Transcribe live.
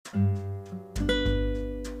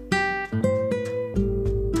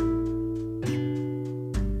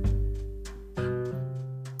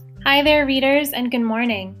Hi there, readers, and good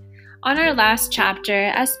morning. On our last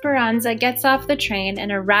chapter, Esperanza gets off the train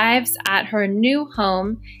and arrives at her new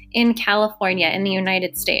home in California in the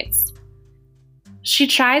United States. She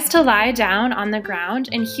tries to lie down on the ground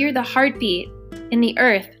and hear the heartbeat in the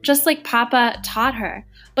earth, just like Papa taught her,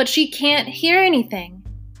 but she can't hear anything.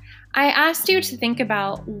 I asked you to think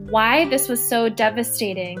about why this was so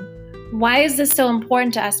devastating. Why is this so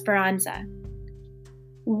important to Esperanza?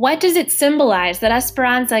 What does it symbolize that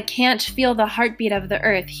Esperanza can't feel the heartbeat of the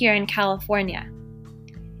earth here in California?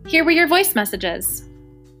 Here were your voice messages.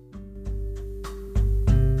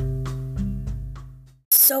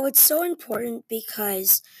 So it's so important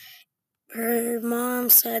because her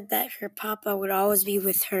mom said that her papa would always be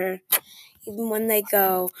with her. Even when they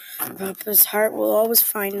go, her papa's heart will always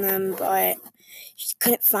find them, but she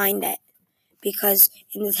couldn't find it. Because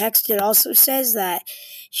in the text it also says that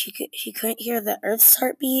she couldn't hear the earth's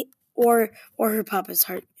heartbeat or her papa's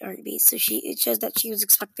heartbeat. So it shows that she was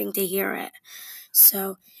expecting to hear it.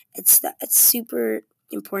 So it's super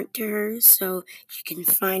important to her, so she can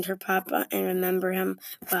find her papa and remember him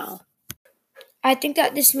well. I think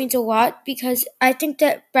that this means a lot because I think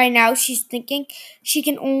that by now she's thinking she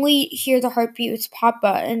can only hear the heartbeat with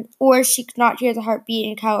Papa, or she cannot hear the heartbeat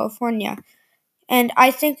in California. And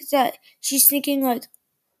I think that she's thinking like,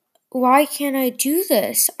 why can't I do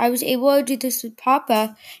this? I was able to do this with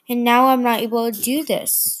Papa, and now I'm not able to do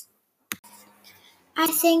this. I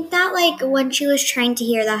think that when she was trying to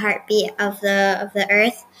hear the heartbeat of the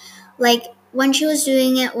earth, when she was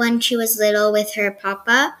doing it when she was little with her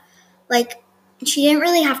papa, she didn't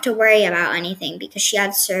really have to worry about anything because she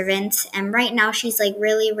had servants, and right now she's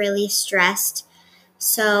really, really stressed.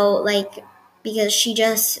 So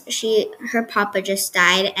because her papa just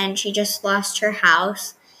died and she just lost her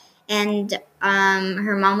house, and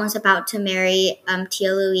her mom was about to marry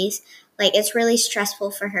Tia Louise. It's really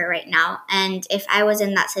stressful for her right now. And if I was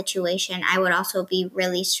in that situation, I would also be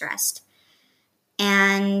really stressed.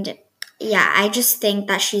 And yeah, I just think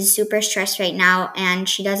that she's super stressed right now and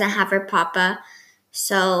she doesn't have her papa.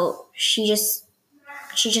 So she just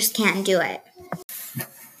can't do it.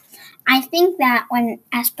 I think that when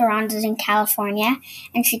Esperanza's in California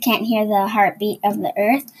and she can't hear the heartbeat of the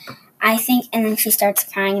earth, and then she starts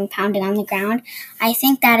crying and pounding on the ground. I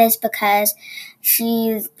think that is because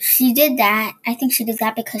she did that. I think she did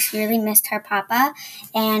that because she really missed her papa,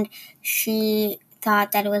 and she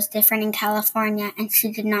thought that it was different in California, and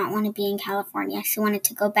she did not want to be in California. She wanted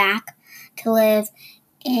to go back to live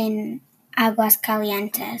in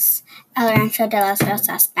Aguascalientes, El Rancho de las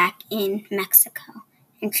Rosas, back in Mexico,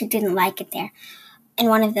 and she didn't like it there. And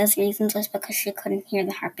one of those reasons was because she couldn't hear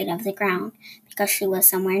the heartbeat of the ground because she was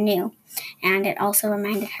somewhere new. And it also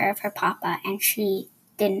reminded her of her papa, and she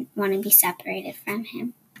didn't want to be separated from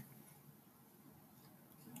him.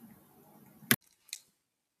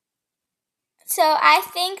 So I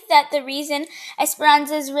think that the reason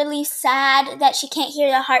Esperanza is really sad that she can't hear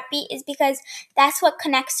the heartbeat is because that's what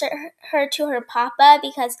connects her to her papa,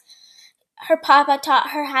 because her papa taught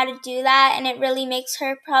her how to do that, and it really makes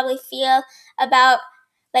her probably feel about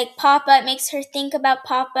Papa. It makes her think about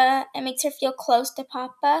Papa. It makes her feel close to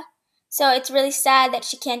Papa. So it's really sad that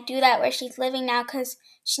she can't do that where she's living now because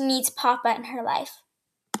she needs Papa in her life.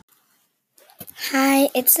 Hi,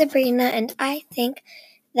 it's Sabrina, and I think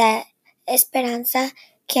that Esperanza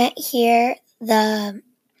can't hear the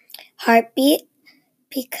heartbeat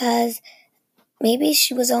because maybe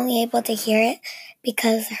she was only able to hear it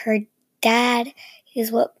because her dad is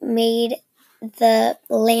what made the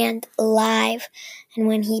land alive, and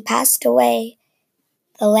when he passed away,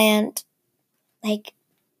 the land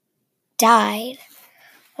died.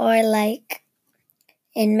 Or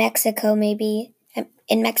in Mexico, maybe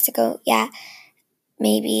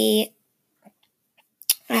maybe,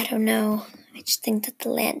 I don't know. I just think that the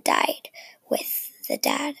land died with the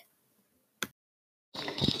dad.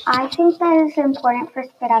 I think that it's important for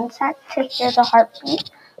Esperanza to hear the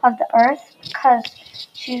heartbeat of the earth because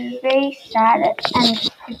she's very sad,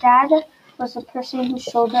 and her dad was the person who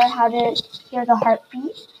showed her how to hear the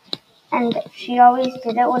heartbeat, and she always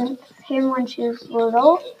did it with him when she was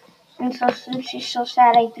little. And so since she's so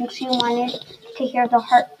sad, I think she wanted to hear the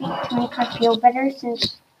heartbeat to make her feel better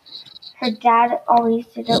since her dad always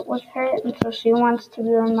did it with her, and so she wants to be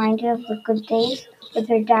reminded of the good days with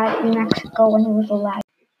her dad in Mexico when he was alive.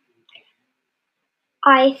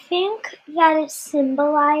 I think that it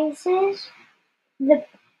symbolizes the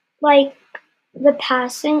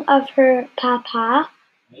passing of her papa,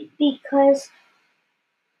 because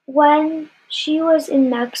when she was in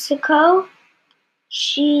Mexico,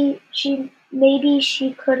 she maybe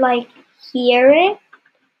she could hear it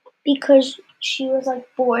because she was like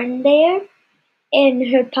born there and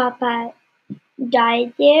her papa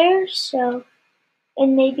died there, so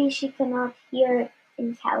and maybe she cannot hear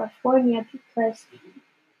in California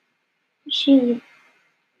she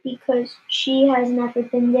because she has never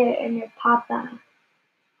been there and her papa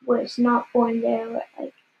was not born there,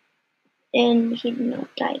 like, and he did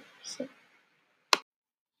not die. So.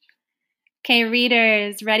 Okay,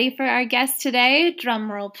 readers, ready for our guest today?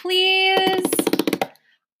 Drum roll, please.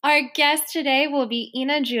 Our guest today will be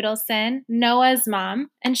Ina Judelson, Noah's mom,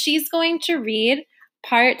 and she's going to read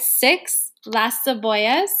part 6, Las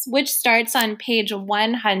Cebollas, which starts on page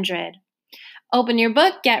 100. Open your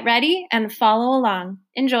book, get ready, and follow along.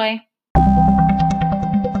 Enjoy.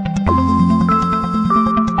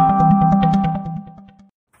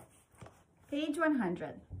 Page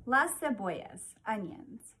 100, Las Cebollas,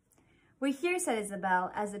 onions. "We're here," said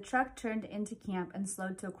Isabel, as the truck turned into camp and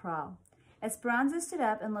slowed to a crawl. Esperanza stood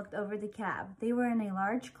up and looked over the cab. They were in a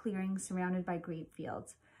large clearing surrounded by grape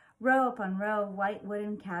fields. Row upon row of white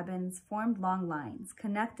wooden cabins formed long lines,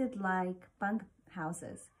 connected like bunk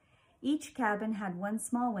houses. Each cabin had one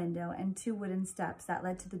small window and 2 wooden steps that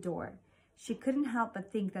led to the door. She couldn't help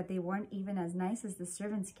but think that they weren't even as nice as the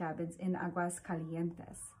servants' cabins in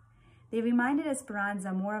Aguascalientes. They reminded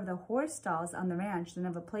Esperanza more of the horse stalls on the ranch than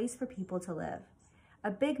of a place for people to live. A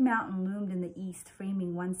big mountain loomed in the east,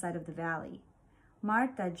 framing one side of the valley.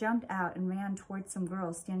 Marta jumped out and ran towards some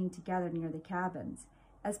girls standing together near the cabins.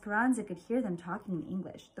 Esperanza could hear them talking in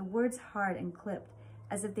English, the words hard and clipped,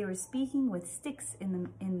 as if they were speaking with sticks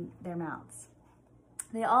in their mouths.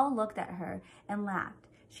 They all looked at her and laughed.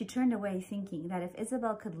 She turned away, thinking that if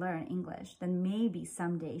Isabel could learn English, then maybe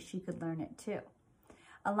someday she could learn it too.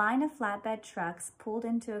 A line of flatbed trucks pulled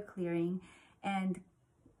into a clearing, and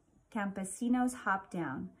campesinos hopped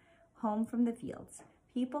down, home from the fields.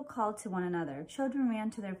 People called to one another. Children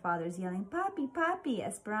ran to their fathers, yelling, "Papi, Papi!"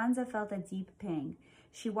 Esperanza felt a deep pang.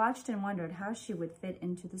 She watched and wondered how she would fit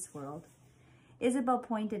into this world. Isabel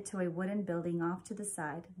pointed to a wooden building off to the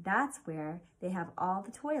side. "That's where they have all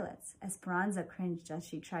the toilets." Esperanza cringed as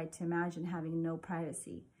she tried to imagine having no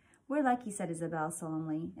privacy. "We're lucky," said Isabel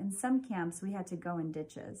solemnly. "In some camps, we had to go in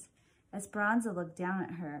ditches." Esperanza looked down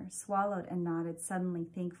at her, swallowed and nodded, suddenly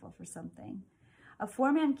thankful for something. A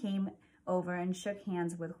foreman came over and shook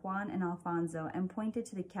hands with Juan and Alfonso and pointed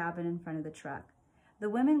to the cabin in front of the truck. The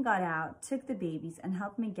women got out, took the babies, and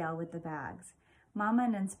helped Miguel with the bags. Mama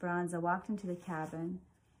and Esperanza walked into the cabin.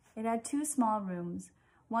 It had 2 small rooms.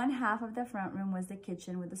 One half of the front room was the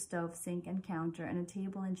kitchen with a stove, sink, and counter, and a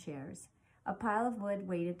table and chairs. A pile of wood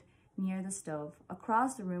waited near the stove.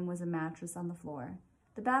 Across the room was a mattress on the floor.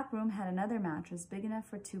 The back room had another mattress big enough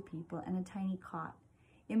for 2 people and a tiny cot.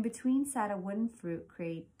 In between sat a wooden fruit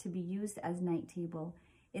crate to be used as night table,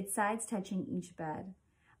 its sides touching each bed.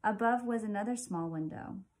 Above was another small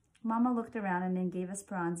window. Mama looked around and then gave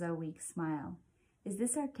Esperanza a weak smile. "Is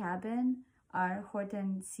this our cabin? Our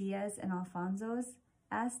Hortensia's and Alfonso's?"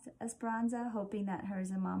 asked Esperanza, hoping that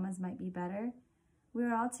hers and Mama's might be better. "We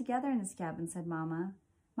are all together in this cabin," said Mama.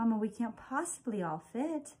 "Mama, we can't possibly all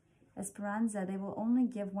fit." "Esperanza, they will only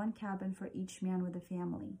give 1 cabin for each man with a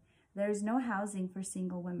family. There is no housing for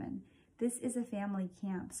single women. This is a family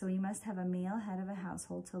camp, so we must have a male head of a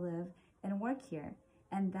household to live and work here,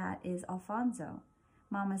 and that is Alfonso."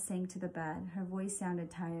 Mama sank to the bed. Her voice sounded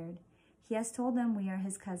tired. "He has told them we are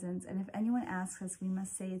his cousins, and if anyone asks us, we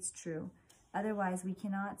must say it's true. Otherwise, we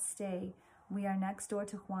cannot stay. We are next door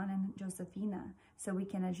to Juan and Josefina, so we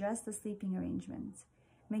can adjust the sleeping arrangements.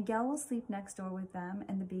 Miguel will sleep next door with them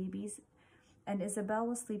and the babies, and Isabel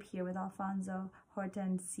will sleep here with Alfonso,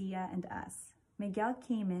 Hortensia, and us." Miguel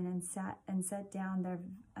came in and set down their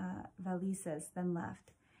valises, then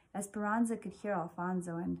left. Esperanza could hear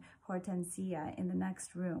Alfonso and Hortensia in the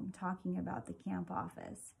next room talking about the camp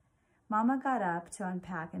office. Mama got up to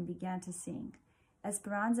unpack and began to sing.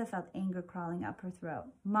 Esperanza felt anger crawling up her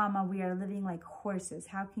throat. "Mama, we are living like horses.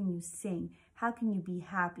 How can you sing? How can you be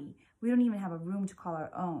happy? We don't even have a room to call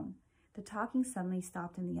our own." The talking suddenly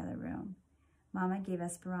stopped in the other room. Mama gave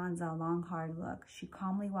Esperanza a long, hard look. She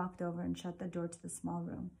calmly walked over and shut the door to the small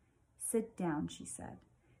room. "Sit down," she said.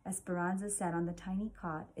 Esperanza sat on the tiny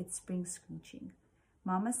cot, its springs screeching.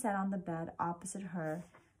 Mama sat on the bed opposite her,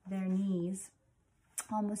 their knees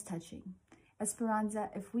almost touching. "Esperanza,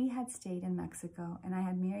 if we had stayed in Mexico and I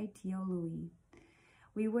had married Tio Luis,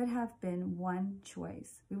 we would have had one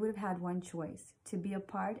choice, to be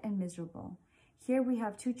apart and miserable. Here we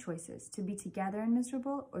have 2 choices, to be together and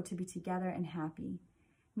miserable or to be together and happy.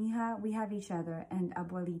 Mija, we have each other and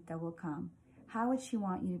Abuelita will come. How would she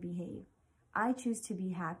want you to behave? I choose to be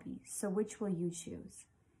happy, so which will you choose?"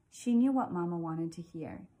 She knew what Mama wanted to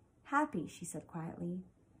hear. Happy, she said quietly.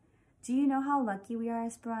 Do you know how lucky we are,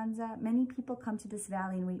 Esperanza? Many people come to this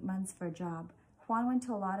valley and wait months for a job. Juan went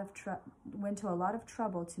to a lot of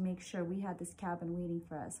trouble to make sure we had this cabin waiting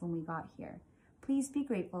for us when we got here. Please be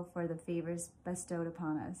grateful for the favors bestowed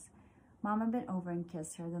upon us. Mama bent over and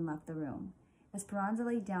kissed her, then left the room. Esperanza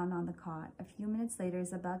lay down on the cot. A few minutes later,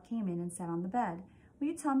 Isabel came in and sat on the bed. Will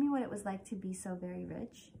you tell me what it was like to be so very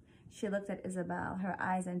rich? She looked at Isabel, her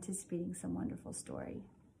eyes anticipating some wonderful story.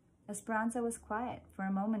 Esperanza was quiet, for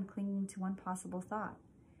a moment clinging to one possible thought.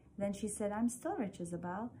 Then she said, I'm still rich,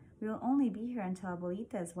 Isabel. We will only be here until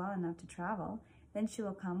Abuelita is well enough to travel. Then she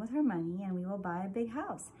will come with her money and we will buy a big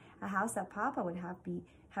house, a house that Papa would have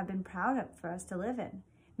been proud of for us to live in.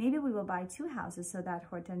 Maybe we will buy 2 houses so that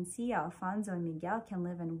Hortensia, Alfonso, and Miguel can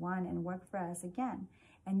live in one and work for us again.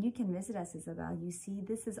 And you can visit us, Isabel. You see,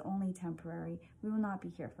 this is only temporary. We will not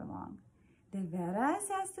be here for long. De veras?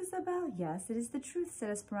 Asked Isabel. Yes, it is the truth, said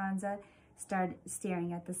Esperanza,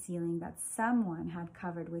 staring at the ceiling that someone had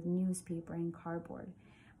covered with newspaper and cardboard.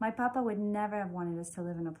 My papa would never have wanted us to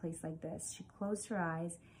live in a place like this. She closed her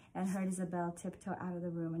eyes and heard Isabel tiptoe out of the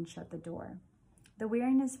room and shut the door. The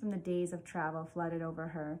weariness from the days of travel flooded over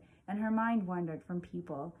her, and her mind wandered from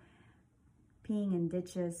people peeing in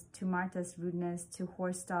ditches, to Marta's rudeness, to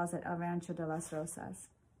horse stalls at El Rancho de las Rosas.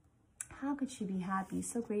 How could she be happy,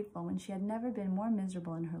 so grateful, when she had never been more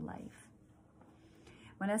miserable in her life?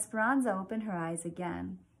 When Esperanza opened her eyes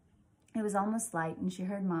again, it was almost light, and she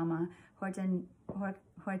heard Mama,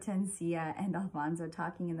 Hortensia, and Alfonso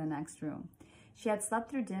talking in the next room. She had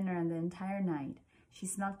slept through dinner and the entire night. She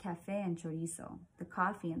smelled cafe and chorizo. The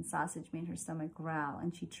coffee and sausage made her stomach growl,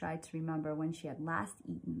 and she tried to remember when she had last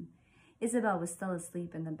eaten. Isabel was still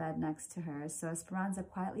asleep in the bed next to her, so Esperanza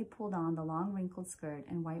quietly pulled on the long wrinkled skirt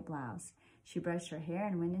and white blouse. She brushed her hair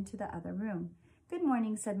and went into the other room. Good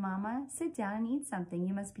morning, said Mama. Sit down and eat something.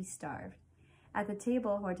 You must be starved. At the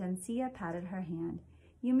table, Hortensia patted her hand.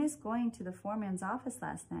 You missed going to the foreman's office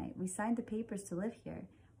last night. We signed the papers to live here.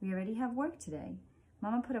 We already have work today.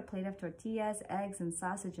 Mama put a plate of tortillas, eggs, and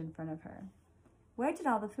sausage in front of her. Where did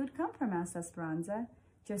all the food come from? Asked Esperanza.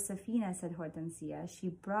 Josefina, said Hortensia. She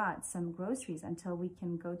brought some groceries until we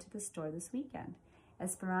can go to the store this weekend.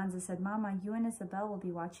 Esperanza said, Mama, you and Isabel will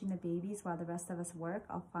be watching the babies while the rest of us work.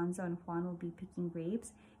 Alfonso and Juan will be picking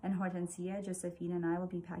grapes, and Hortensia, Josefina, and I will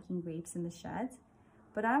be packing grapes in the sheds.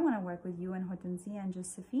 But I want to work with you and Hortensia and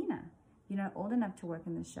Josefina. You're not old enough to work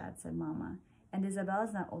in the shed, said Mama. And Isabel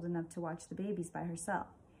is not old enough to watch the babies by herself.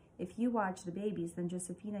 If you watch the babies, then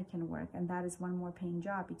Josefina can work, and that is one more paying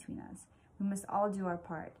job between us. We must all do our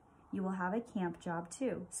part. You will have a camp job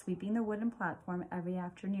too, sweeping the wooden platform every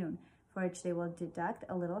afternoon, for which they will deduct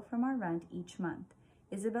a little from our rent each month.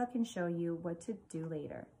 Isabel can show you what to do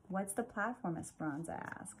later. What's the platform? Esperanza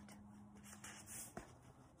asked.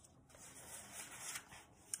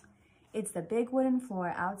 It's the big wooden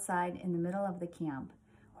floor outside in the middle of the camp.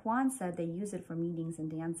 Juan said they use it for meetings and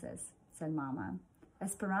dances, said Mama.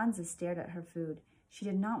 Esperanza stared at her food. She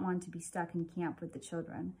did not want to be stuck in camp with the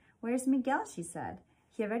children. Where's Miguel? She said.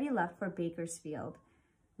 He already left for Bakersfield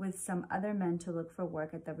with some other men to look for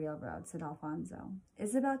work at the railroad, said Alfonso.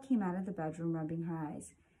 Isabel came out of the bedroom, rubbing her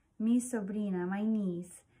eyes. Mi sobrina, my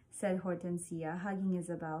niece, said Hortensia, hugging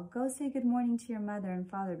Isabel. Go say good morning to your mother and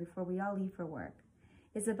father before we all leave for work.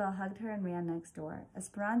 Isabel hugged her and ran next door.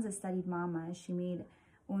 Esperanza studied Mama as she made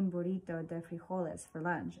un burrito de frijoles for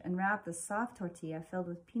lunch and wrapped a soft tortilla filled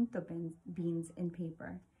with pinto beans in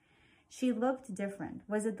paper. She looked different.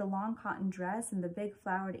 Was it the long cotton dress and the big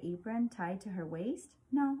flowered apron tied to her waist?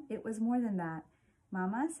 No, it was more than that.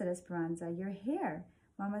 Mama, said Esperanza, your hair.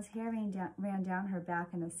 Mama's hair ran down her back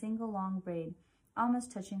in a single long braid,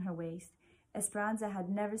 almost touching her waist. Esperanza had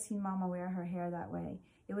never seen Mama wear her hair that way.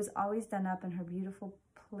 It was always done up in her beautiful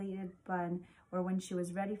plaited bun, or when she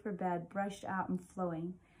was ready for bed, brushed out and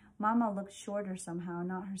flowing. Mama looked shorter somehow,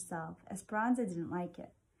 not herself. Esperanza didn't like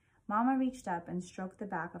it. Mama reached up and stroked the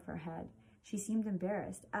back of her head. She seemed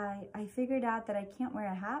embarrassed. I figured out that I can't wear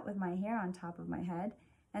a hat with my hair on top of my head,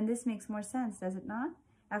 and this makes more sense, does it not?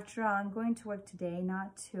 After all, I'm going to work today,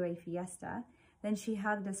 not to a fiesta. Then she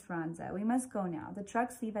hugged Esperanza. We must go now. The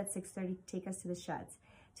trucks leave at 6:30 to take us to the sheds.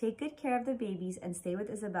 Take good care of the babies and stay with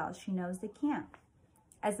Isabel. She knows the camp.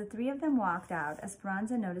 As the three of them walked out,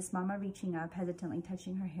 Esperanza noticed Mama reaching up, hesitantly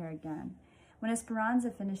touching her hair again. When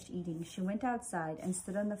Esperanza finished eating, she went outside and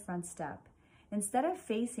stood on the front step. Instead of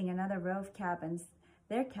facing another row of cabins,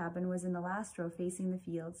 their cabin was in the last row facing the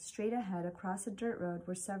fields. Straight ahead, across a dirt road,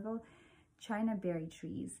 were several China berry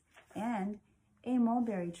trees and a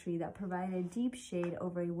mulberry tree that provided deep shade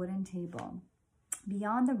over a wooden table.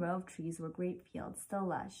 Beyond the row of trees were grape fields, still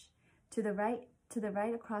lush. To the right, To the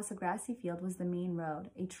right across a grassy field was the main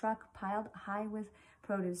road. A truck piled high with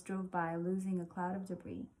produce drove by, losing a cloud of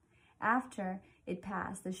debris. After it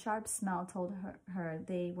passed, the sharp smell told her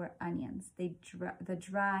they were onions, the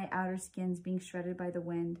dry outer skins being shredded by the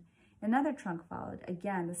wind. Another trunk followed.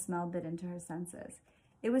 Again, the smell bit into her senses.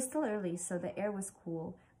 It was still early, so the air was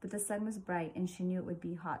cool, but the sun was bright, and she knew it would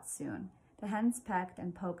be hot soon. The hens pecked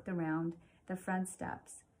and poked around the front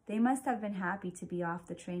steps. They must have been happy to be off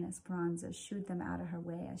the train. Esperanza shooed them out of her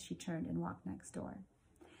way as she turned and walked next door.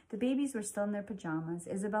 The babies were still in their pajamas.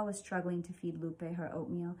 Isabel was struggling to feed Lupe her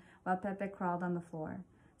oatmeal, while Pepe crawled on the floor.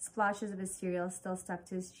 Splotches of his cereal still stuck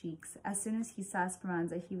to his cheeks. As soon as he saw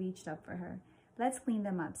Esperanza, he reached up for her. "Let's clean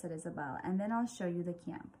them up," said Isabel, "and then I'll show you the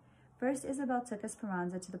camp." First, Isabel took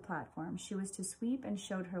Esperanza to the platform. She was to sweep and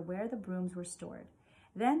showed her where the brooms were stored.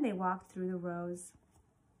 Then they walked through the rows.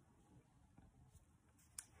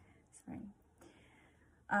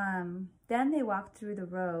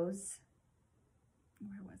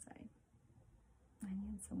 Where was I? I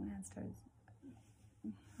knew someone had started.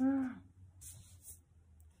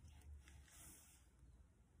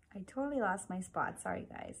 I totally lost my spot. Sorry,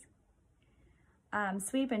 guys.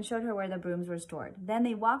 Sweep and showed her where the brooms were stored. Then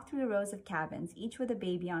they walked through the rows of cabins, each with a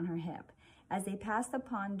baby on her hip. As they passed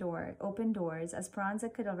upon open doors, Esperanza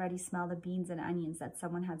could already smell the beans and onions that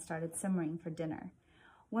someone had started simmering for dinner.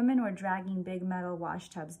 Women were dragging big metal wash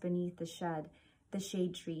tubs beneath the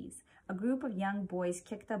shade trees. A group of young boys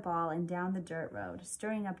kicked the ball and down the dirt road,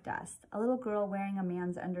 stirring up dust. A little girl wearing a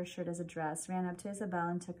man's undershirt as a dress ran up to Isabel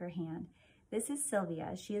and took her hand. "This is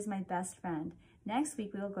Sylvia. She is my best friend. Next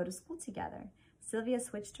week we will go to school together." Sylvia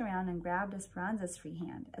switched around and grabbed Esperanza's free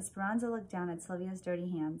hand. Esperanza looked down at Sylvia's dirty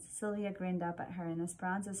hands. Sylvia grinned up at her, and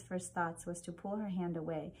Esperanza's first thoughts was to pull her hand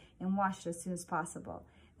away and wash it as soon as possible.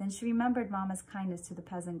 Then she remembered Mama's kindness to the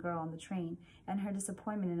peasant girl on the train and her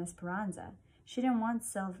disappointment in Esperanza. She didn't want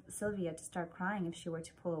Sylvia to start crying if she were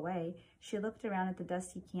to pull away. She looked around at the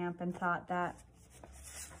dusty camp and thought that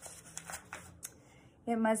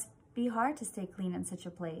it must be hard to stay clean in such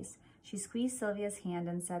a place. She squeezed Sylvia's hand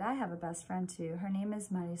and said, "I have a best friend too. Her name is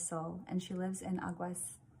Marisol, and she lives in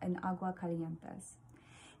Agua Calientes."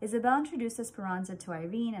 Isabel introduced Esperanza to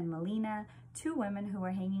Irene and Melina, two women who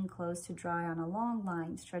were hanging clothes to dry on a long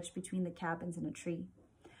line stretched between the cabins and a tree.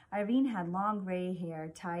 Irene had long gray hair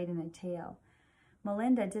tied in a tail.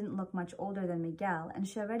 Melinda didn't look much older than Miguel, and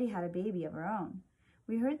she already had a baby of her own.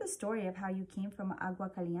 "We heard the story of how you came from Agua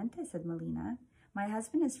Caliente," said Melina. "My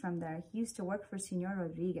husband is from there. He used to work for Senor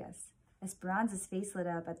Rodriguez." Esperanza's face lit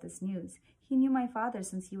up at this news. "He knew my father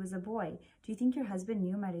since he was a boy. Do you think your husband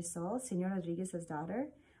knew Marisol, Senor Rodriguez's daughter?"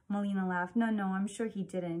 Melina laughed. No, I'm sure he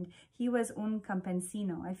didn't. He was un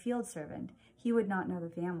campesino, a field servant. He would not know the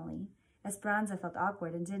family." Esperanza felt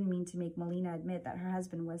awkward and didn't mean to make Melina admit that her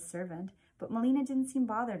husband was servant, but Melina didn't seem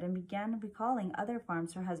bothered and began recalling other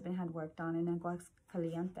farms her husband had worked on in Aguas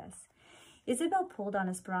Calientes. Isabel pulled on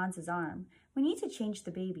Esperanza's arm. "We need to change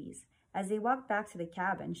the babies." As they walked back to the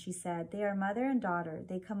cabin, she said, "They are mother and daughter.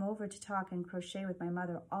 They come over to talk and crochet with my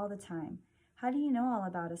mother all the time." "How do you know all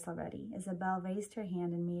about us already?" Isabel raised her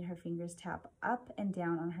hand and made her fingers tap up and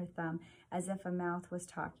down on her thumb as if a mouth was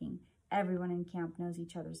talking. "Everyone in camp knows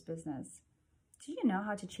each other's business." "Do you know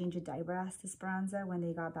how to change a diaper?" asked Esperanza when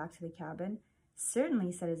they got back to the cabin.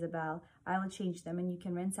 "Certainly," said Isabel. "I will change them and you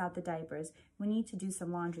can rinse out the diapers. We need to do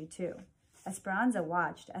some laundry too." Esperanza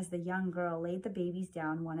watched as the young girl laid the babies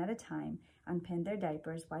down one at a time, unpinned their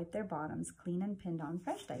diapers, wiped their bottoms, clean and pinned on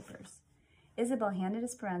fresh diapers. Isabel handed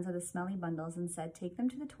Esperanza the smelly bundles and said, "Take them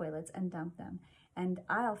to the toilets and dump them, and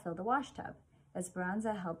I'll fill the wash tub."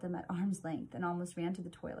 Esperanza held them at arm's length and almost ran to the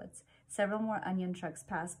toilets. Several more onion trucks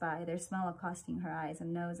passed by, their smell accosting her eyes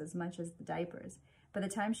and nose as much as the diapers. By the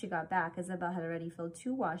time she got back, Isabel had already filled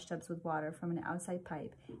 2 wash tubs with water from an outside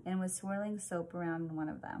pipe and was swirling soap around in one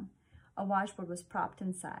of them. A washboard was propped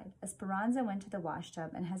inside. Esperanza went to the wash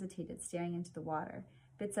tub and hesitated, staring into the water.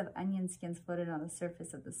 Bits of onion skins floated on the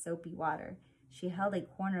surface of the soapy water. She held a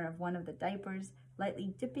corner of one of the diapers,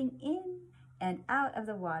 lightly dipping in and out of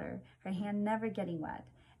the water, her hand never getting wet.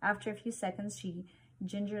 After a few seconds, she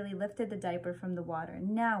gingerly lifted the diaper from the water.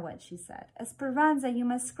 "Now what?" she said. "Esperanza, you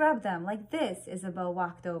must scrub them, like this." Isabel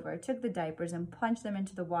walked over, took the diapers, and plunged them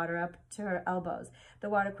into the water up to her elbows. The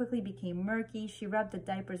water quickly became murky. She rubbed the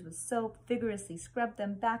diapers with soap, vigorously scrubbed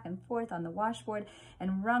them back and forth on the washboard,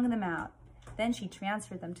 and wrung them out. Then she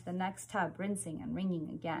transferred them to the next tub, rinsing and wringing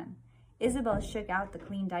again. Isabel shook out the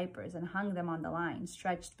clean diapers and hung them on the line,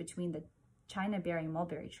 stretched between the Chinaberry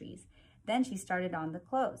mulberry trees. Then she started on the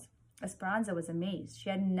clothes. Esperanza was amazed. She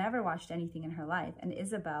had never washed anything in her life, and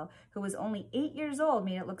Isabel, who was only 8 years old,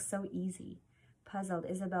 made it look so easy. Puzzled,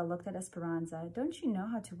 Isabel looked at Esperanza. Don't you know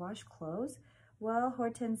how to wash clothes? Well,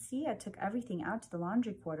 Hortensia took everything out to the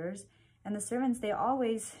laundry quarters, and the servants, they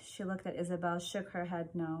always... She looked at Isabel, shook her head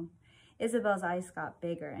no. Isabel's eyes got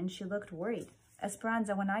bigger, and she looked worried.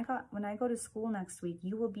 Esperanza, when I go to school next week,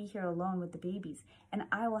 you will be here alone with the babies, and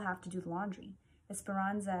I will have to do the laundry.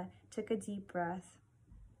 Esperanza took a deep breath.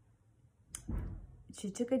 She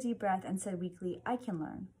took a deep breath and said weakly, I can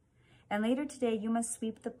learn. And later today, you must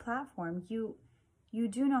sweep the platform. You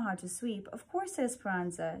do know how to sweep. Of course, said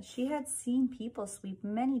Esperanza. She had seen people sweep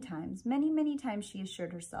many times. Many times, she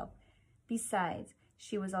assured herself. Besides,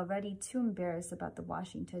 she was already too embarrassed about the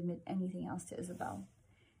washing to admit anything else to Isabel.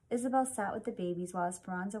 Isabel sat with the babies while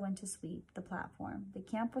Esperanza went to sweep the platform. The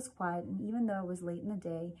camp was quiet, and even though it was late in the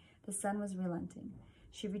day, the sun was relenting.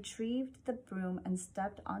 She retrieved the broom and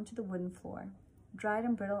stepped onto the wooden floor. Dried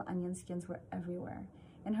and brittle onion skins were everywhere.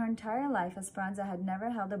 In her entire life, Esperanza had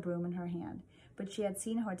never held a broom in her hand, but she had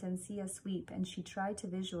seen Hortensia sweep, and she tried to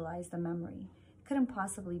visualize the memory. It couldn't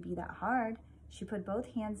possibly be that hard. She put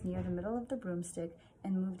both hands near the middle of the broomstick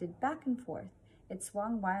and moved it back and forth. It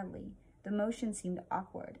swung wildly. The motion seemed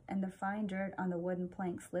awkward, and the fine dirt on the wooden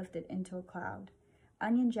planks lifted into a cloud.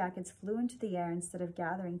 Onion jackets flew into the air instead of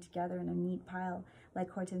gathering together in a neat pile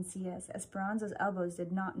like Hortensia's. Esperanza's elbows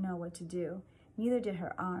did not know what to do. Neither did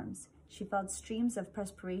her arms. She felt streams of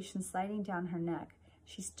perspiration sliding down her neck.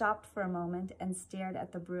 She stopped for a moment and stared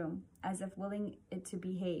at the broom, as if willing it to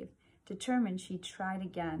behave. Determined, she tried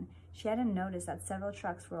again. She hadn't noticed that several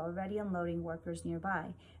trucks were already unloading workers nearby.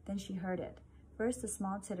 Then she heard it. First a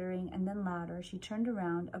small tittering, and then louder. She turned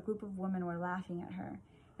around. A group of women were laughing at her,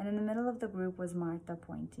 and in the middle of the group was Martha,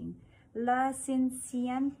 pointing. La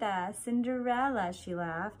Cincinta, Cinderella, she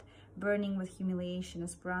laughed. Burning with humiliation,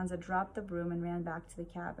 Esperanza dropped the broom and ran back to the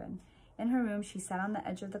cabin. In her room, she sat on the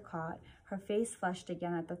edge of the cot, her face flushed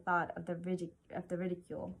again at the thought of the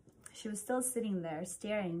ridicule. She was still sitting there,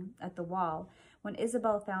 staring at the wall, when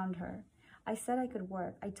Isabel found her. I said I could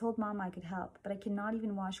work. I told Mama I could help, but I cannot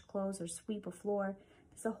even wash clothes or sweep a floor.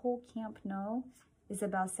 Does the whole camp know?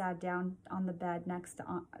 Isabel sat down on the bed next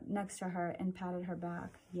to her and patted her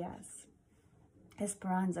back. Yes.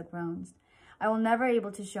 Esperanza groaned. I will never be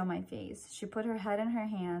able to show my face. She put her head in her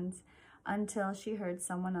hands until she heard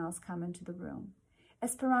someone else come into the room.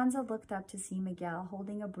 Esperanza looked up to see Miguel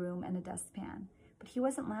holding a broom and a dustpan, but he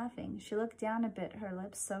wasn't laughing. She looked down and bit her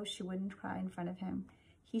lips so she wouldn't cry in front of him.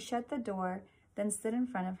 He shut the door, then stood in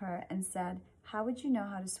front of her and said, how would you know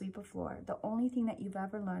how to sweep a floor? The only thing that you've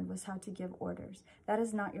ever learned was how to give orders. That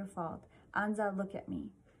is not your fault. Anza, look at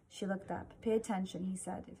me. She looked up. Pay attention, he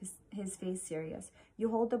said, his face serious. You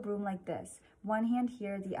hold the broom like this. One hand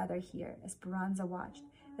here, the other here. Esperanza watched.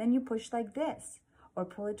 Then you push like this, or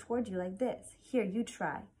pull it toward you like this. Here, you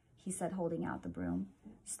try, he said, holding out the broom.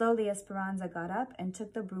 Slowly, Esperanza got up and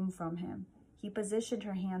took the broom from him. He positioned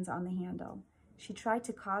her hands on the handle. She tried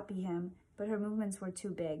to copy him, but her movements were too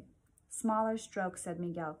big. Smaller strokes, said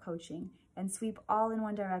Miguel, coaching, and sweep all in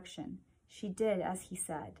one direction. She did as he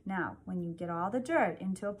said. Now, when you get all the dirt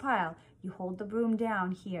into a pile, you hold the broom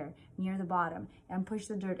down here, near the bottom, and push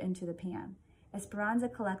the dirt into the pan. Esperanza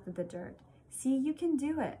collected the dirt. See, you can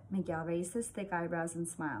do it. Miguel raised his thick eyebrows and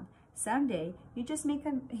smiled. Someday, you just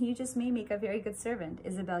may make a very good servant.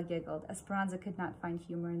 Isabel giggled. Esperanza could not find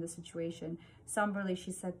humor in the situation. Somberly,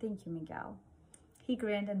 she said, thank you, Miguel. He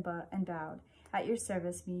grinned and bowed. At your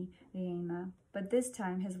service, mi reina. But this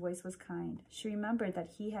time his voice was kind. She remembered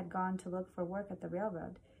that he had gone to look for work at the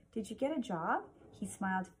railroad. Did you get a job? He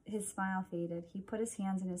smiled. His smile faded. He put his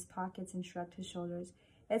hands in his pockets and shrugged his shoulders.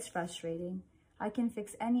 It's frustrating. I can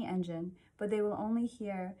fix any engine, but they will only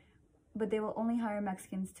hire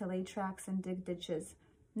Mexicans to lay tracks and dig ditches,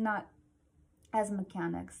 not as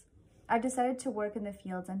mechanics. I've decided to work in the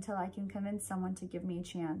fields until I can convince someone to give me a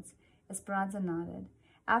chance. Esperanza nodded.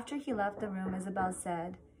 After he left the room, Isabel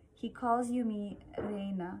said, he calls you mi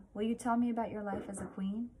reina. Will you tell me about your life as a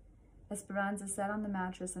queen? Esperanza sat on the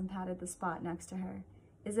mattress and patted the spot next to her.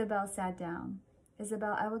 Isabel sat down.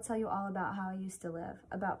 Isabel, I will tell you all about how I used to live,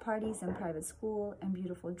 about parties and private school and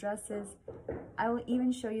beautiful dresses. I will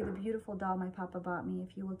even show you the beautiful doll my papa bought me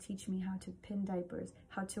if you will teach me how to pin diapers,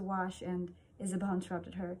 how to wash, and Isabel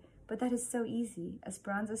interrupted her. But that is so easy.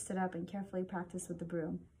 Esperanza stood up and carefully practiced with the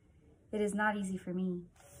broom. It is not easy for me.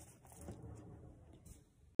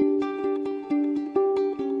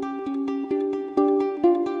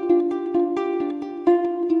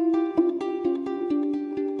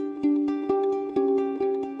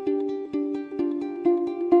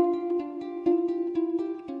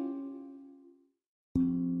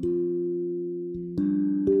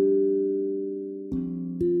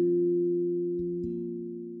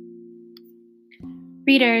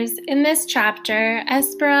 Readers, in this chapter,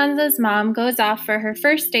 Esperanza's mom goes off for her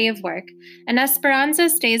first day of work, and Esperanza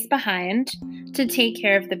stays behind to take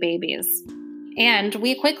care of the babies. And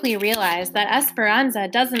we quickly realize that Esperanza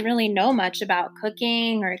doesn't really know much about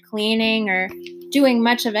cooking or cleaning or doing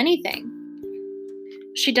much of anything.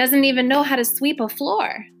 She doesn't even know how to sweep a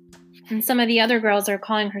floor. And some of the other girls are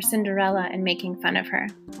calling her Cinderella and making fun of her.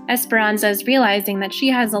 Esperanza is realizing that she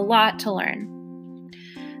has a lot to learn.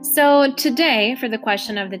 So today, for the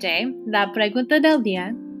question of the day, La Pregunta del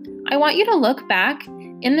Día, I want you to look back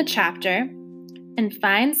in the chapter and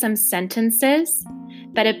find some sentences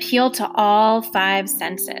that appeal to all 5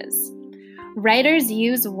 senses. Writers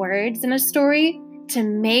use words in a story to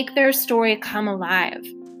make their story come alive.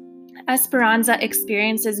 Esperanza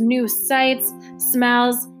experiences new sights,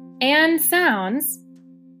 smells, and sounds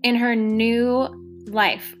in her new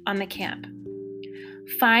life on the camp.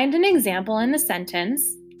 Find an example in the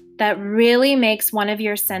sentence that really makes one of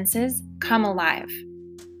your senses come alive.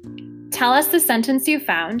 Tell us the sentence you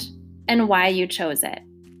found and why you chose it.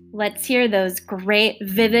 Let's hear those great,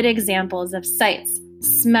 vivid examples of sights,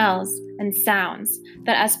 smells, and sounds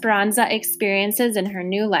that Esperanza experiences in her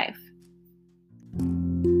new life.